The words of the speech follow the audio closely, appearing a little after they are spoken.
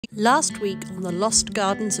Last week on the lost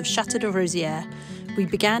gardens of Chateau Rosieres, we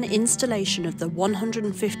began installation of the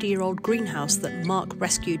 150-year-old greenhouse that Mark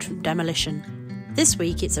rescued from demolition. This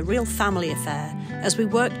week it's a real family affair as we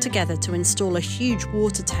work together to install a huge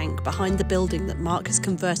water tank behind the building that Mark has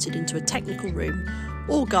converted into a technical room,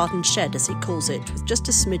 or garden shed as he calls it, with just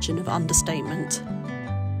a smidgen of understatement.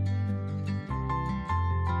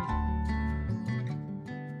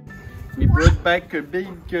 We brought back a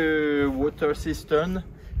big water cistern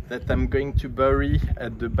that I'm going to bury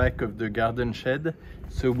at the back of the garden shed,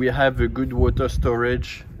 so we have a good water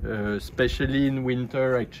storage, especially in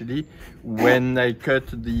winter actually, when I cut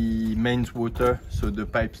the mains water so the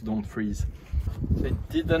pipes don't freeze. It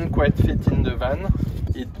didn't quite fit in the van.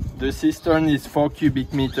 The cistern is 4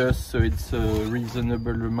 cubic meters, so it's a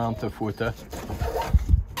reasonable amount of water.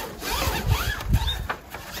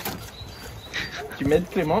 Tu m'aides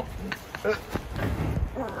Clément?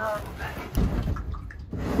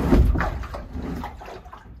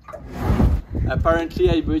 Apparently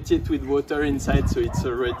I bought it with water inside, so it's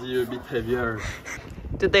already a bit heavier.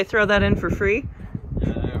 Did they throw that in for free?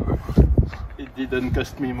 It didn't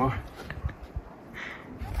cost me more.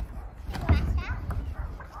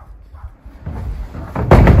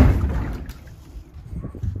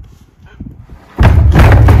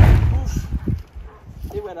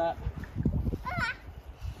 Et voilà.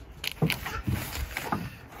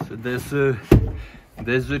 So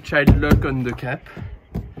there's a child lock on the cap,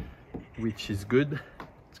 which is good.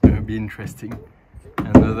 It's going to be interesting.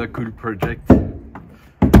 Another cool project.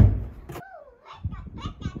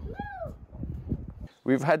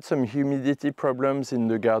 We've had some humidity problems in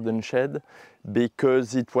the garden shed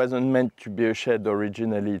because it wasn't meant to be a shed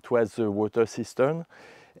originally. It was a water cistern,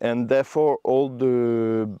 and therefore all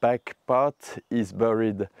the back part is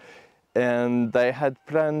buried. And I had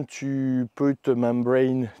planned to put a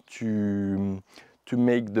membrane to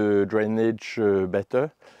make the drainage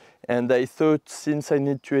better. And I thought, since I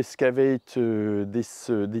need to excavate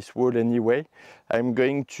this wall anyway, I'm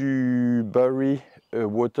going to bury a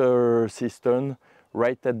water cistern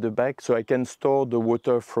right at the back so I can store the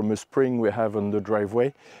water from a spring we have on the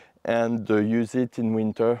driveway and use it in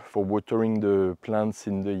winter for watering the plants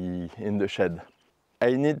in the shed.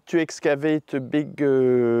 I need to excavate a big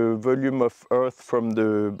volume of earth from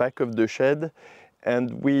the back of the shed,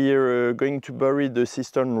 and we're going to bury the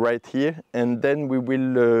cistern right here, and then we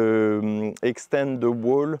will extend the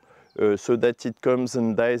wall so that it comes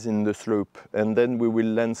and dies in the slope, and then we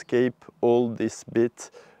will landscape all this bit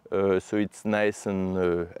so it's nice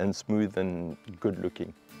and smooth and good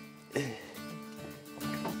looking.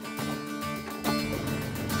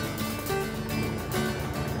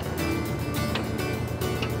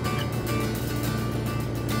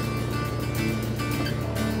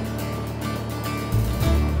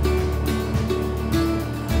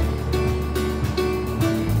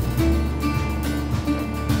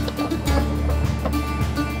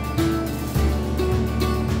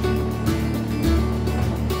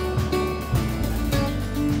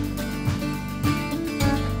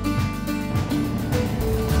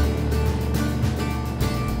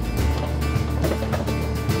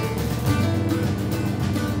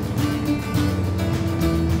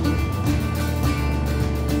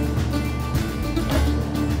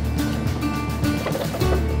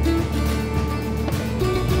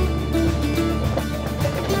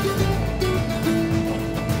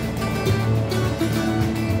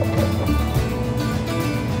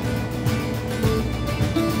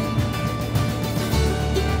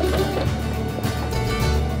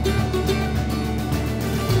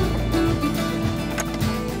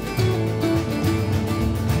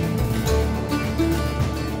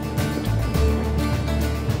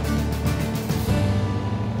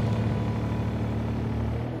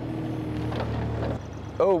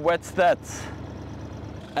 Oh, what's that?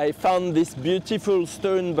 I found this beautiful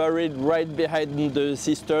stone buried right behind the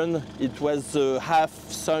cistern. It was half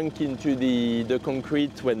sunk into the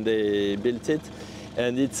concrete when they built it,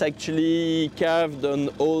 and it's actually carved on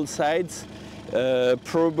all sides,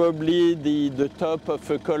 probably the top of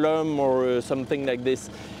a column or something like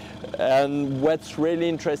this. And what's really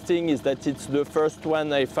interesting is that it's the first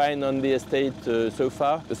one I find on the estate so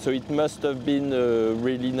far, so it must have been a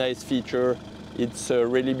really nice feature. It's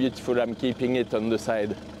really beautiful. I'm keeping it on the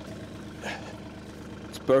side.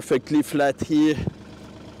 It's perfectly flat here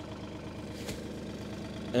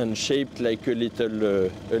and shaped like a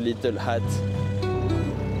little hat.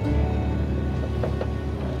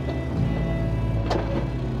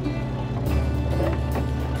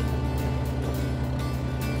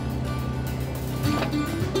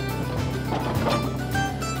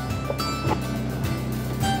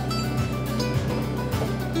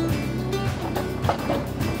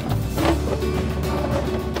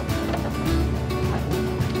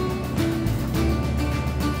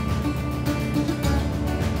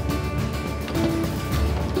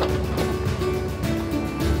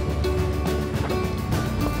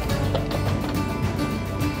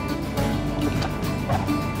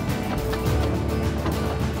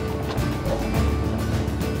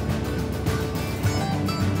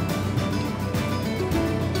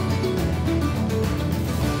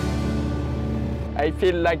 I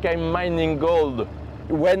feel like I'm mining gold.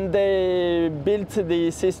 When they built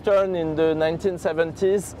the cistern in the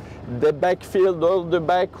 1970s, they backfilled all the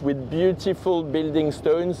back with beautiful building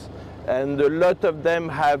stones, and a lot of them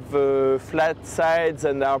have flat sides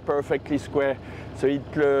and are perfectly square. So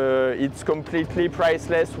it's completely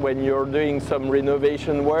priceless when you're doing some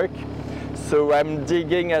renovation work. So I'm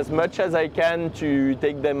digging as much as I can to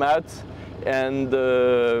take them out, and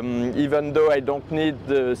even though I don't need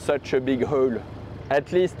such a big hole.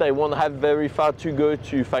 At least I won't have very far to go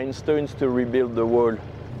to find stones to rebuild the wall.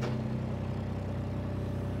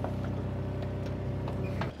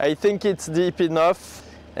 I think it's deep enough,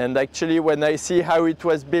 and actually when I see how it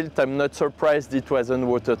was built, I'm not surprised it wasn't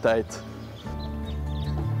watertight.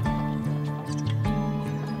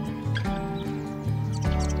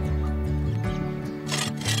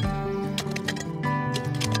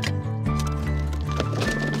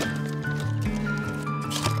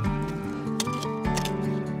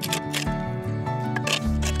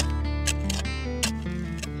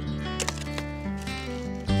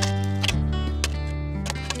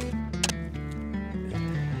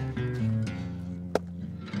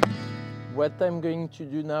 What I'm going to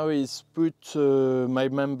do now is put my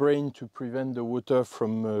membrane to prevent the water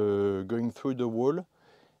from going through the wall,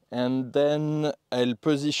 and then I'll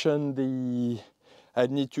position I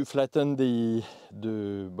need to flatten the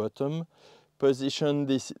bottom, position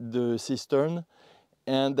the cistern,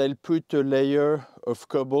 and I'll put a layer of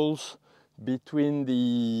cobbles between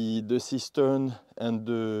the cistern and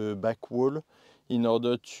the back wall in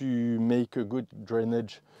order to make a good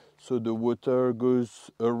drainage. So the water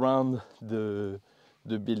goes around the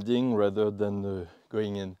building rather than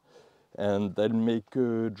going in. And I'll make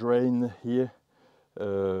a drain here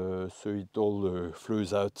so it all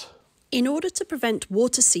flows out. In order to prevent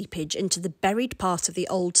water seepage into the buried part of the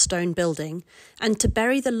old stone building and to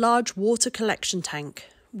bury the large water collection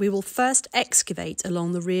tank, we will first excavate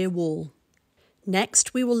along the rear wall.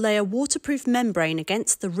 Next, we will lay a waterproof membrane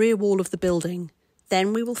against the rear wall of the building.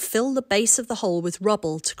 Then we will fill the base of the hole with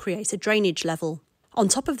rubble to create a drainage level. On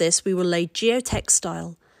top of this, we will lay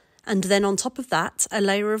geotextile, and then on top of that, a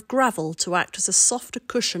layer of gravel to act as a softer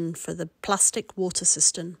cushion for the plastic water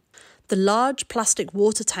cistern. The large plastic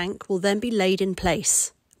water tank will then be laid in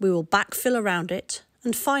place. We will backfill around it,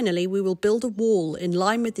 and finally we will build a wall in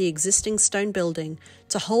line with the existing stone building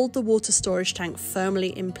to hold the water storage tank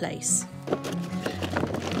firmly in place.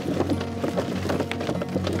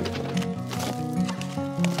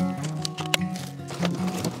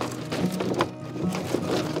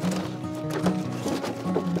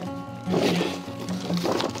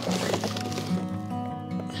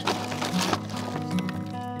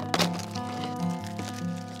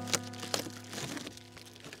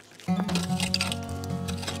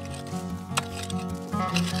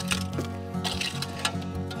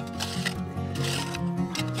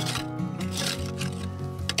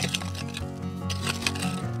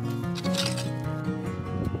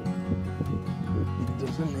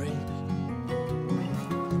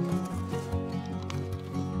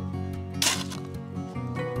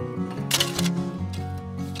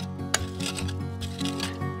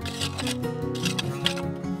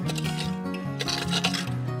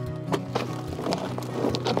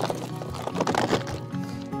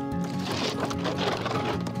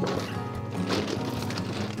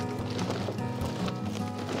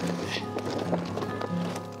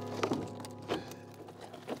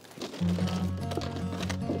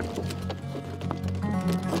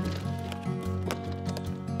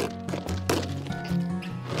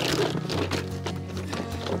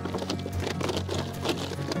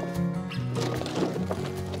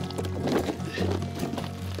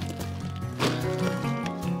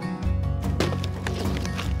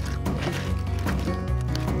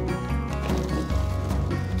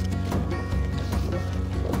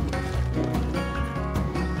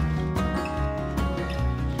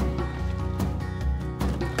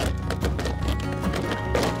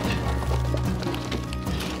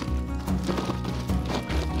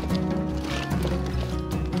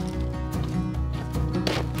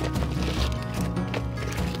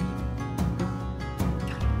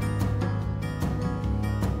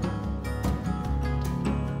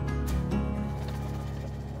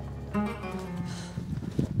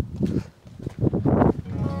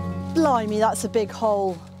 Blimey, that's a big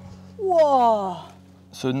hole. Whoa!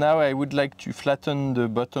 So now I would like to flatten the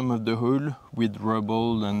bottom of the hole with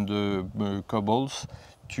rubble and cobbles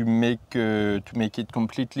to make it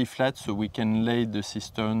completely flat so we can lay the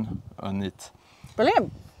cistern on it.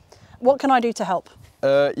 Brilliant. What can I do to help?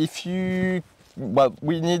 If you Well,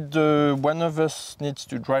 we need, one of us needs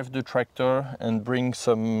to drive the tractor and bring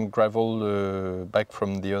some gravel back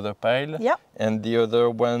from the other pile. Yep. And the other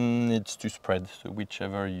one needs to spread, so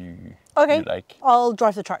whichever you like. I'll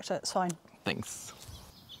drive the tractor, it's fine. Thanks.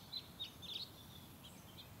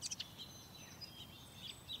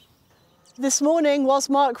 This morning, whilst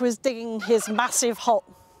Mark was digging his massive hole,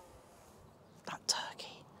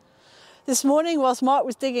 This morning, whilst Mark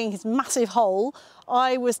was digging his massive hole,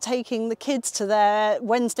 I was taking the kids to their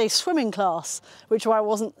Wednesday swimming class, which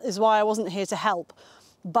is why I wasn't here to help.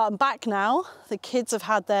 But I'm back now. The kids have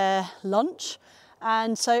had their lunch,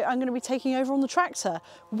 and so I'm going to be taking over on the tractor,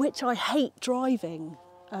 which I hate driving.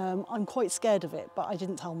 I'm quite scared of it, but I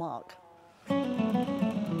didn't tell Mark.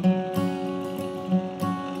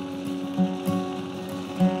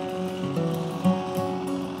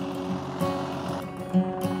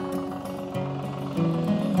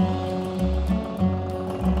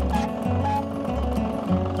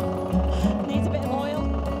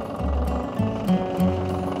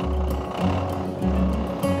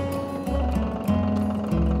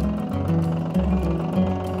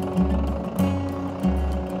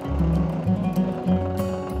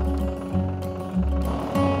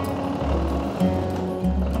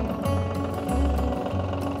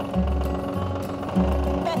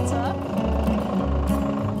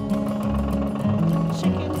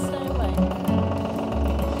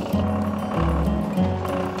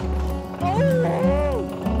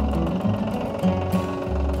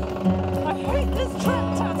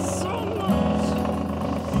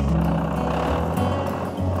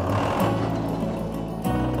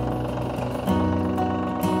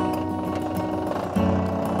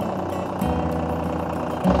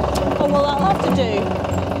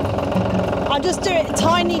 I'll just do it a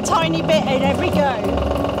tiny bit in every go.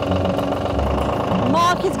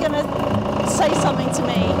 Mark is going to say something to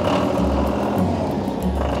me.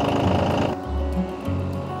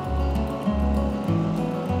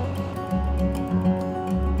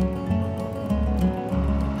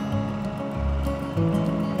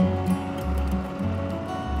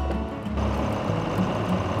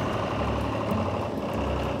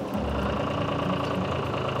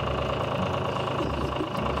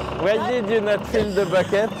 Why did you not fill the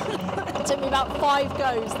bucket? It took me about 5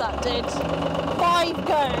 goes, that did. 5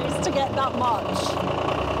 goes to get that much.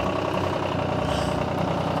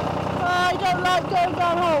 I don't like going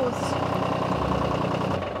down holes.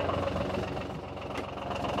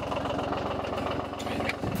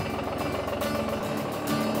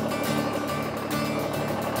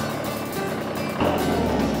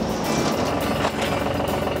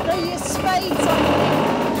 No, your spades on.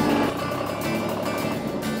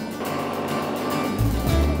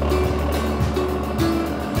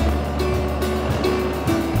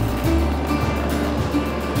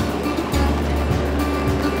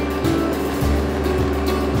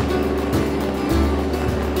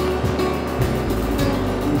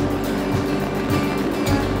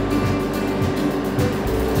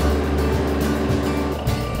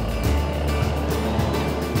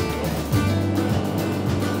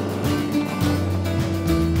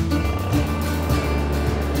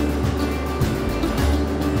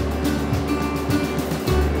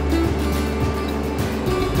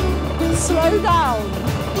 Slow down.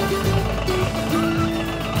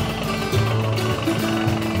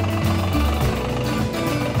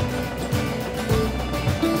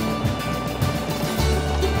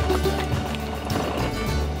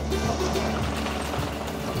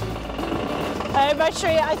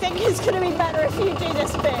 Actually, I think it's going to be better if you do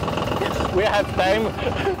this bit. We have time.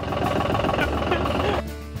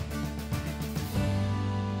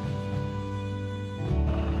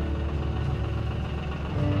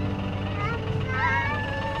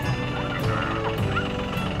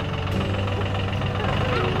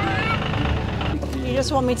 You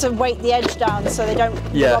just want me to weight the edge down so they don't,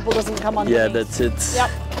 the rubble doesn't come underneath. Yeah, that's it. Yep.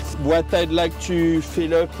 What I'd like to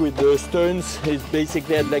fill up with the stones is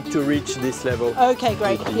basically I'd like to reach this level. Okay,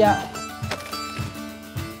 great. Yeah.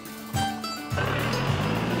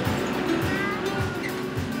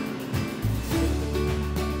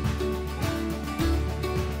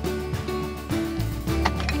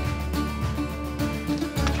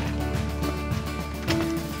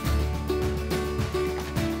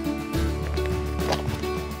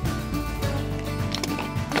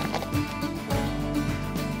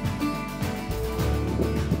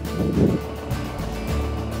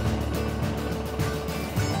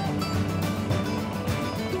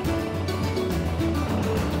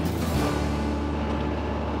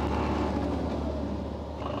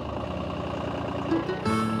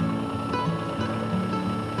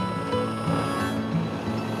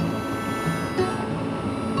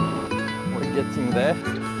 in there.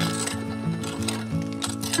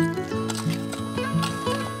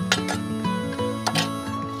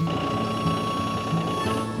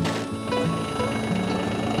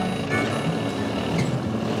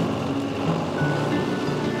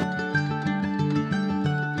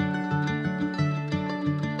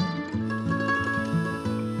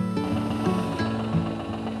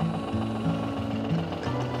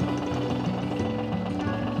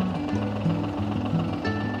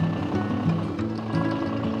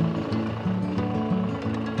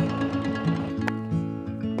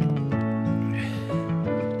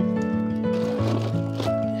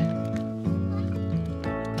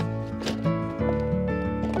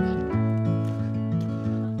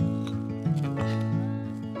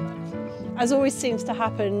 As always seems to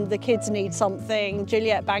happen, the kids need something.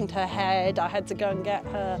 Juliet banged her head. I had to go and get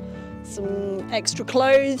her some extra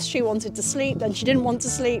clothes. She wanted to sleep, then she didn't want to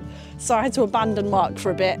sleep, so I had to abandon Mark for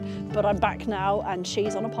a bit. But I'm back now and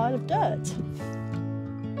she's on a pile of dirt.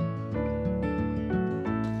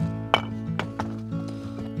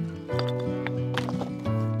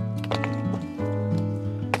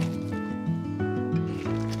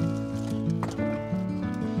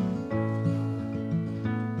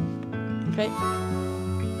 Okay.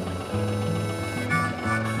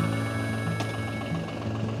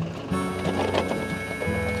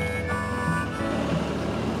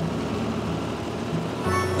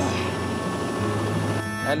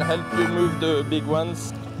 I'll help you move the big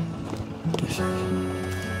ones.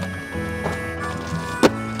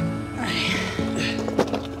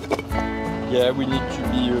 Yeah, we need to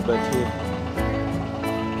be back here.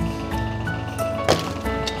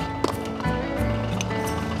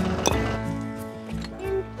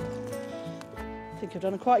 I think I've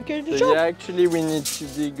done a quite good So job. yeah, actually we need to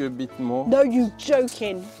dig a bit more. No, you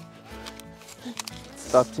joking.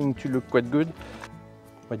 Starting to look quite good.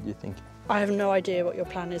 What do you think? I have no idea what your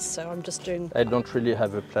plan is, so I'm just doing... I don't really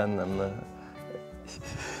have a plan.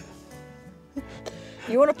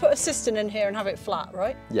 You want to put a cistern in here and have it flat,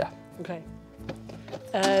 right? Yeah. Okay.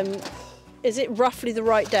 Is it roughly the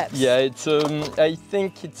right depth? Yeah, it's. I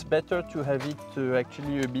think it's better to have it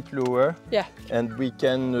actually a bit lower. Yeah. And we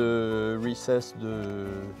can recess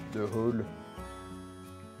the hole.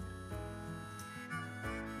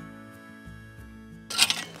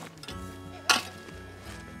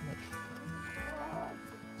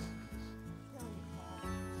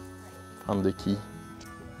 Found the key.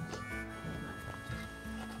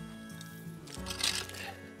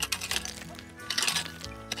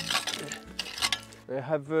 I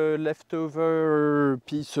have a leftover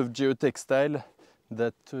piece of geotextile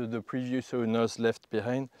that the previous owners left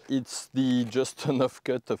behind. It's the just enough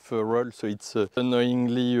cut of a roll, so it's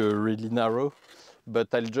annoyingly really narrow. But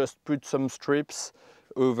I'll just put some strips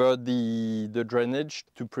over the drainage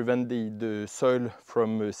to prevent the soil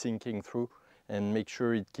from sinking through and make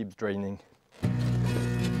sure it keeps draining.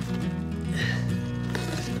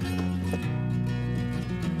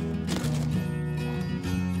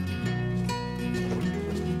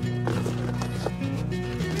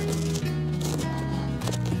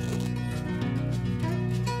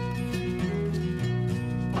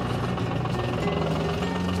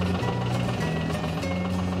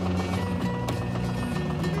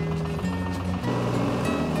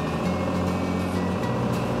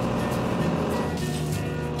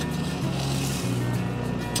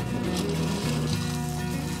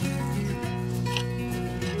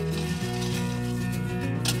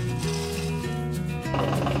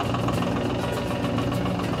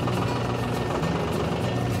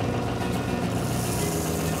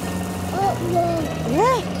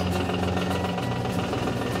 Yeah.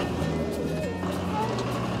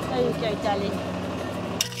 There you go, darling.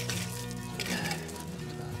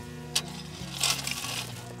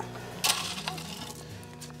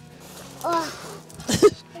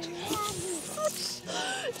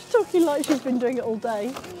 She's talking like she's been doing it all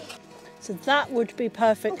day. So that would be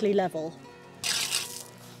perfectly level.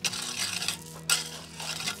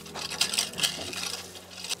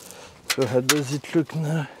 So how does it look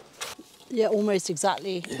now? Yeah, almost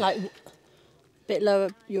exactly. Like a bit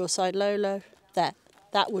lower, your side, low, low. There.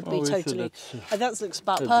 That would be totally. That looks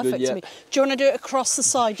about perfect good, yeah. to me. Do you want to do it across the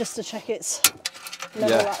side just to check it's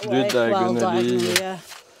level that way? Diagonally. Well, diagonally, yeah.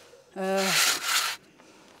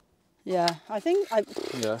 Yeah, I think.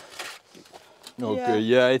 Yeah. Okay.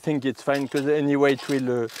 Yeah, I think it's fine because anyway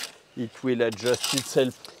it will adjust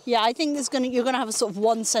itself. Yeah, I think you're gonna have a sort of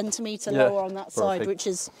 1 centimetre lower on that side, which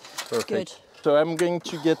is good. So I'm going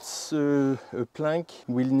to get a plank.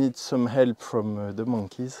 We'll need some help from the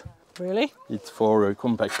monkeys. Really? It's for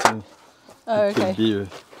compacting. Oh, okay.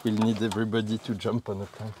 We'll need everybody to jump on a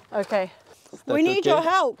plank. Okay. We need your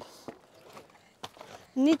help.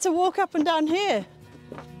 You need to walk up and down here.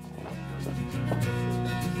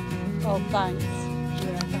 Oh, thanks.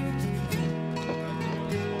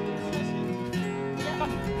 Yeah,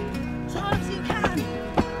 thanks. As hard as you can.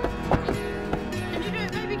 Can you do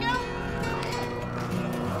it, baby girl?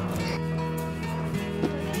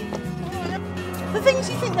 The things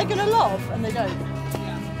you think they're going to love and they don't.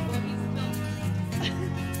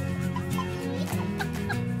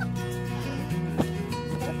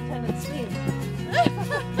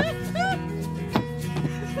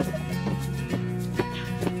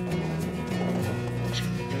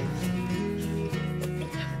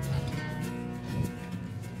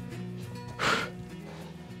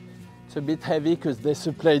 It's a bit heavy because they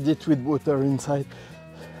supplied it with water inside.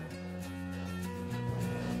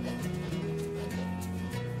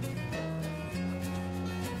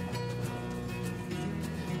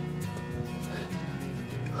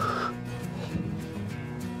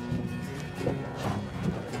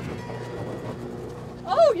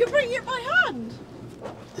 Oh, you're bringing it by hand?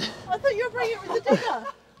 I thought you were bringing it with the digger.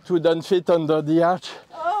 It wouldn't fit under the arch,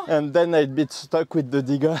 Oh. and then I'd be stuck with the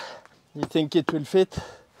digger. You think it will fit?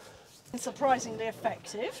 It's surprisingly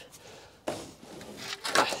effective.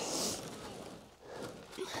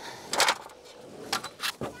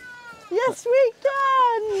 Yes, we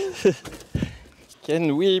can!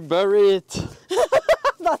 Can we bury it?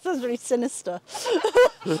 That sounds really sinister.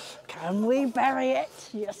 Can we bury it?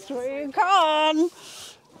 Yes, we can!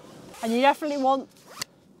 And you definitely want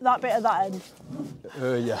that bit at that end.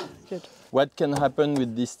 Yeah. Good. What can happen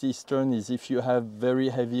with this cistern is if you have very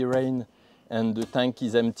heavy rain and the tank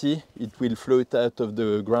is empty, it will float out of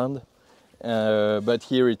the ground. But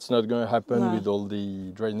here it's not going to happen with all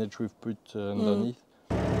the drainage we've put underneath.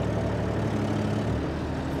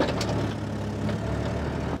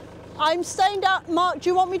 I'm staying down. Mark, do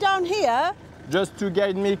you want me down here? Just to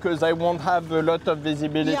guide me, because I won't have a lot of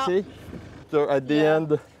visibility. Yeah. So at the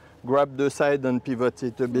end, grab the side and pivot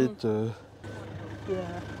it a bit. Yeah.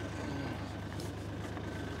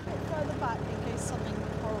 Further back in case something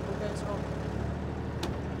horrible goes wrong.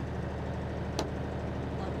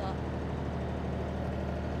 Like that.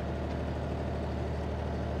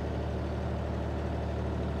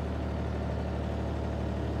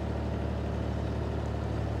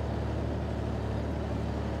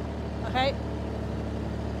 Okay.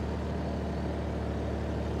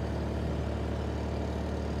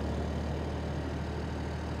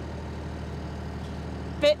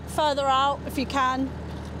 Bit further out if you can.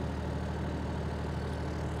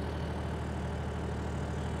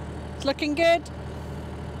 It's looking good.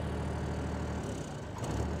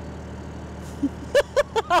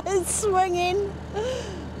 It's swinging.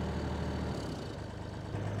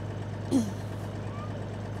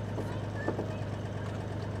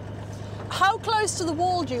 How close to the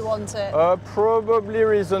wall do you want it? Probably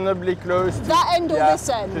reasonably close. That end or this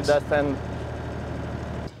end? To that end.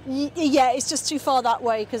 Yeah, it's just too far that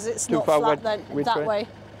way because it's not flat then. That way.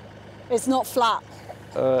 It's not flat.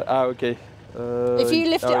 Okay. If you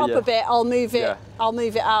lift it up a bit, I'll move it. Yeah. I'll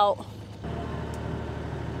move it out.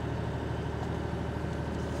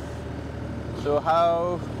 So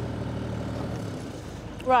how?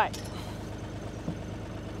 Right.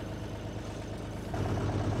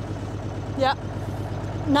 Yeah.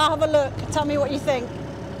 Now have a look. Tell me what you think.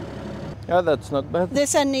 Yeah, that's not bad.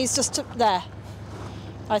 This end needs just to, there,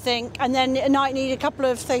 I think, and then it might need a couple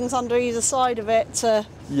of things under either side of it to.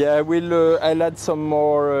 Yeah, I'll add some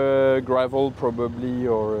more gravel probably,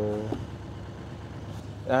 or.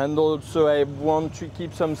 And also I want to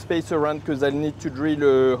keep some space around because I'll need to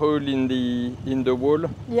drill a hole in the wall.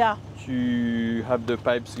 Yeah. To have the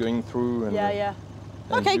pipes going through. And, yeah.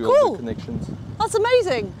 And okay, do cool. all the connections. That's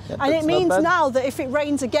amazing. Yeah, and that's it means not bad. now that if it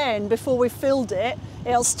rains again before we've filled it,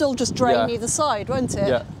 it'll still just drain either side, won't it?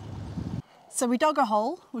 Yeah. So we dug a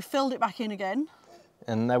hole, we filled it back in again.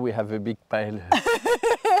 And now we have a big pile.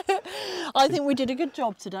 I think we did a good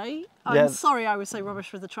job today. I'm sorry I was so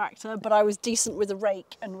rubbish with the tractor, but I was decent with a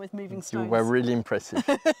rake and with moving stones. You were really impressive.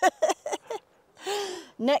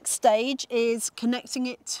 Next stage is connecting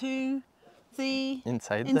it to the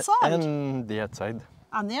inside and the outside.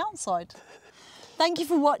 And the outside. Thank you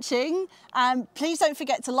for watching. Please don't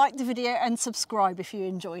forget to like the video and subscribe if you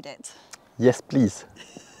enjoyed it. Yes, please.